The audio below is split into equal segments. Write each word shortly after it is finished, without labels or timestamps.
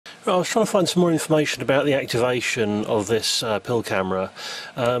I was trying to find some more information about the activation of this pill camera.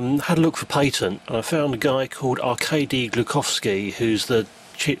 Had a look for patent, and I found a guy called Arkady Glukovsky, who's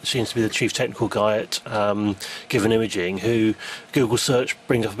seems to be the chief technical guy at Given Imaging, who Google search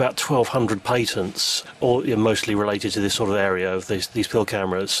brings up about 1,200 patents, all mostly related to this sort of area of these pill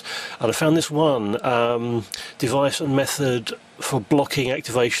cameras. And I found this one device and method for blocking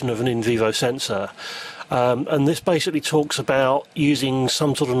activation of an in vivo sensor. And this basically talks about using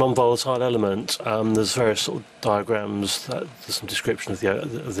some sort of non-volatile element. There's various sort of diagrams, there's some description of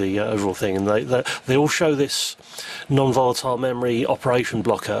the overall thing, and they all show this non-volatile memory operation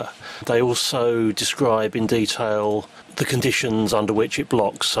blocker. They also describe in detail the conditions under which it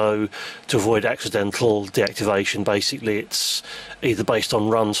blocks. So to avoid accidental deactivation, basically it's either based on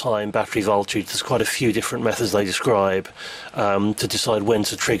runtime, battery voltage. There's quite a few different methods they describe to decide when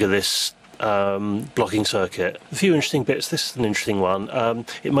to trigger this blocking circuit. A few interesting bits. This is an interesting one.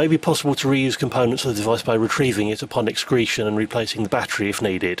 It may be possible to reuse components of the device by retrieving it upon excretion and replacing the battery if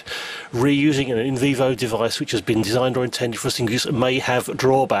needed. Reusing an in vivo device which has been designed or intended for single use may have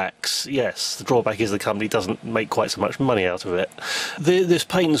drawbacks. Yes, the drawback is the company doesn't make quite so much money out of it. This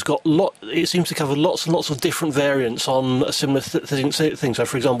patent's got it seems to cover lots and lots of different variants on a similar thing. So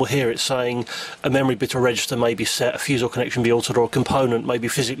for example here it's saying a memory bit or register may be set, a fuse or connection be altered, or a component may be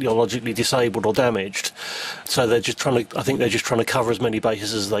physically or logically disabled or damaged. So they're just trying to, I think they're just trying to cover as many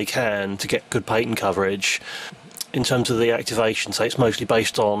bases as they can to get good patent coverage. In terms of the activation, so it's mostly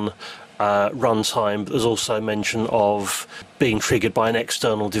based on runtime, but there's also mention of being triggered by an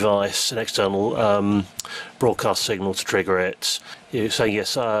external device, an external broadcast signal to trigger it. You're saying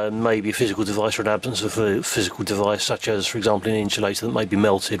yes, maybe a physical device or an absence of a physical device, such as, for example, an insulator that may be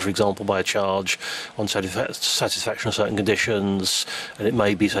melted, for example, by a charge on satisfaction of certain conditions, and it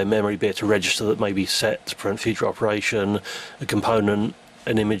may be, say, a memory bit, a register that may be set to prevent future operation, a component,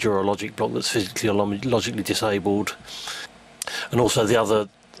 an image or a logic block that's physically or logically disabled. And also the other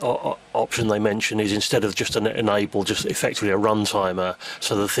option they mention is, instead of just an enable, just effectively a runtimer,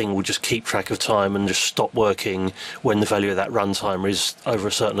 so the thing will just keep track of time and just stop working when the value of that runtimer is over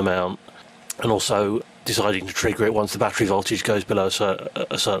a certain amount, and also deciding to trigger it once the battery voltage goes below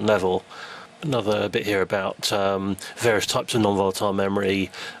a certain level. Another bit here about various types of non-volatile memory,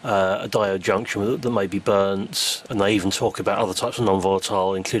 a diode junction that may be burnt, and they even talk about other types of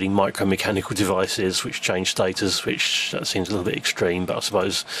non-volatile, including micromechanical devices which change status, which that seems a little bit extreme, but I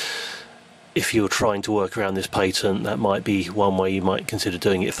suppose if you're trying to work around this patent, that might be one way you might consider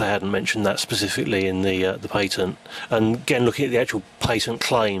doing it if they hadn't mentioned that specifically in the patent. And again, looking at the actual patent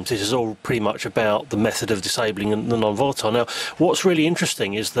claims, this is all pretty much about the method of disabling the non-volatile. Now, what's really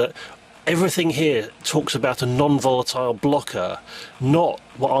interesting is that everything here talks about a non-volatile blocker, not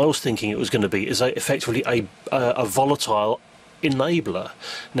what I was thinking it was going to be, is effectively a volatile enabler.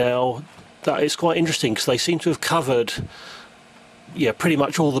 Now, that is quite interesting because they seem to have covered pretty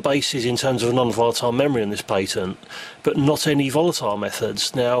much all the bases in terms of non-volatile memory in this patent, but not any volatile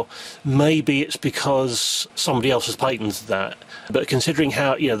methods. Now, maybe it's because somebody else has patented that, but considering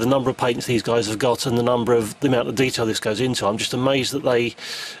how, the number of patents these guys have got and the amount of detail this goes into, I'm just amazed that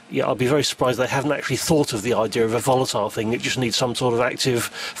I'd be very surprised they haven't actually thought of the idea of a volatile thing that just needs some sort of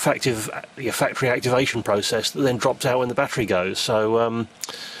factory activation process that then drops out when the battery goes. So,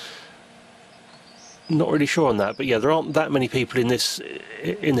 not really sure on that, but there aren't that many people in this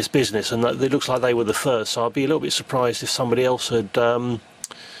business, and it looks like they were the first. So I'd be a little bit surprised if somebody else had had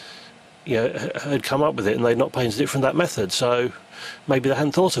come up with it and they'd not patented it from that method. So maybe they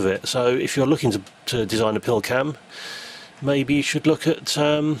hadn't thought of it. So if you're looking to design a pill cam, maybe you should look at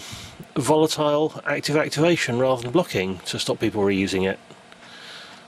volatile active activation rather than blocking to stop people reusing it.